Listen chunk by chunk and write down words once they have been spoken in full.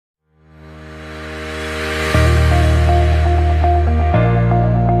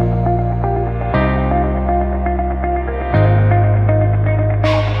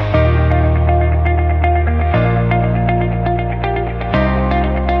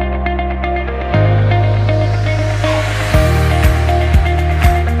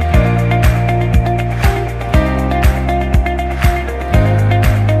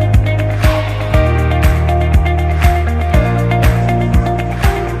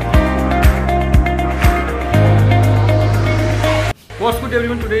good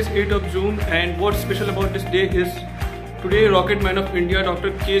everyone, today is 8th of June and what's special about this day is today Rocket Man of India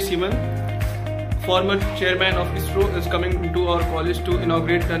Dr. K. Sivan, former chairman of ISRO, is coming into our college to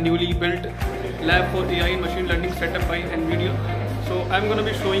inaugurate the newly built lab for AI and machine learning set up by Nvidia. So I'm going to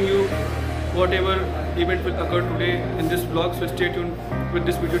be showing you whatever event will occur today in this vlog, so stay tuned with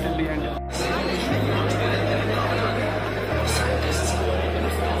this video till the end.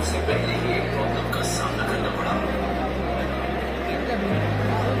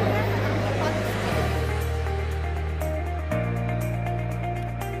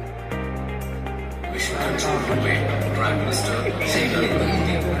 Prime Minister G.L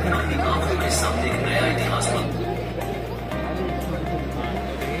Bajaj something नया इतिहास में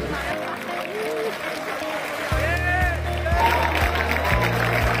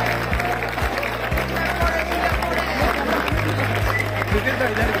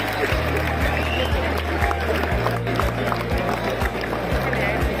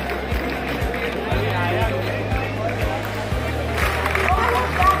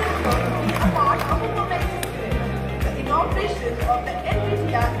inauguration of the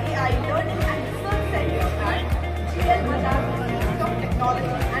Nvidia AI Learning and Research Center at G.L Bajaj Institute of Technology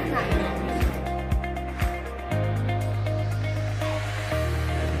and Management.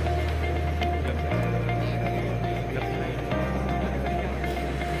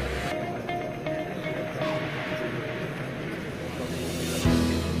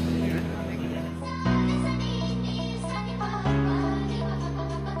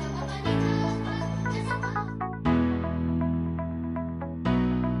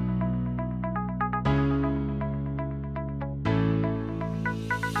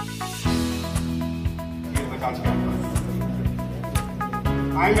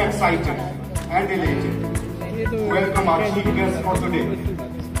 I am excited and elated to welcome our chief guest for today,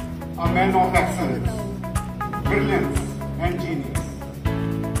 a man of excellence, brilliance and genius,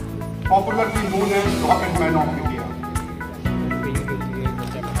 popularly known as Rocket Man of India.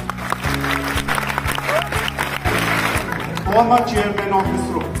 Former chairman of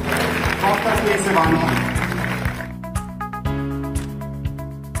ISRO, Dr. K. Sivan.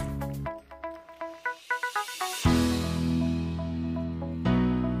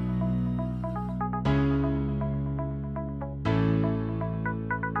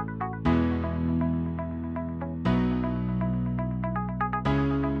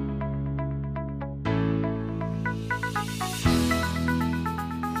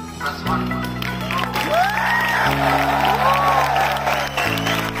 That's one.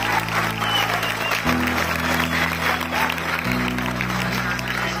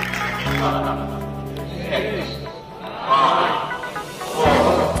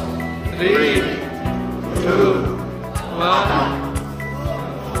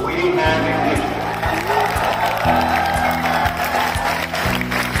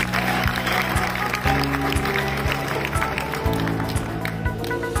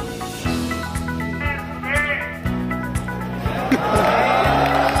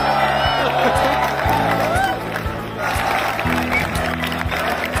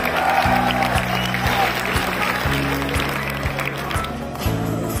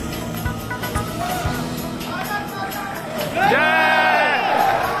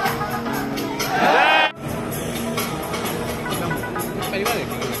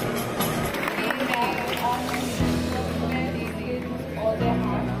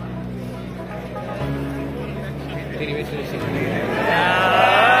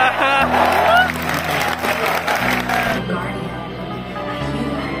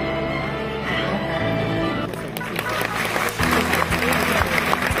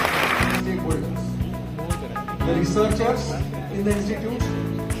 The researchers in the institutes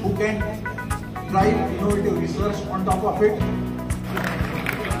who can drive innovative research on top of it.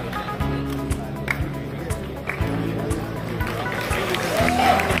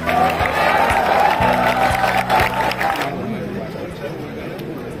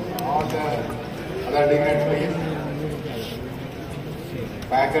 All the other dignitaries,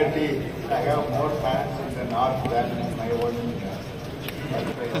 faculty, I have more fans in the north than my own.